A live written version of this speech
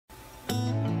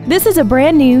This is a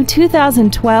brand new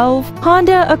 2012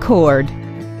 Honda Accord.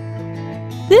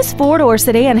 This four-door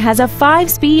sedan has a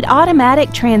 5-speed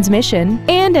automatic transmission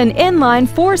and an inline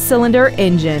 4-cylinder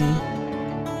engine.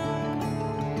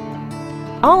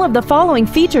 All of the following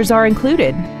features are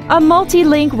included: a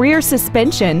multi-link rear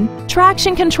suspension,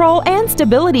 traction control and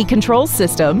stability control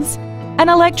systems, an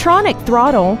electronic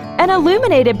throttle, an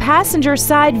illuminated passenger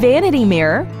side vanity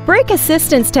mirror, brake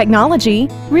assistance technology,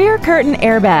 rear curtain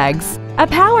airbags, a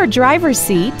power driver's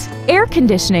seat, air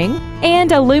conditioning,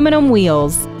 and aluminum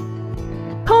wheels.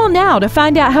 Call now to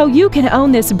find out how you can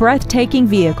own this breathtaking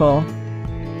vehicle.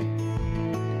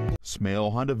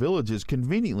 Smail Honda Village is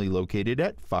conveniently located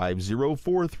at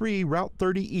 5043 Route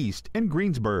 30 East in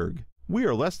Greensburg. We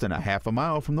are less than a half a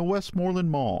mile from the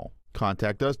Westmoreland Mall.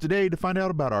 Contact us today to find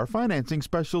out about our financing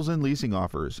specials and leasing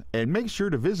offers, and make sure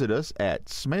to visit us at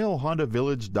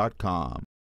SmailHondaVillage.com.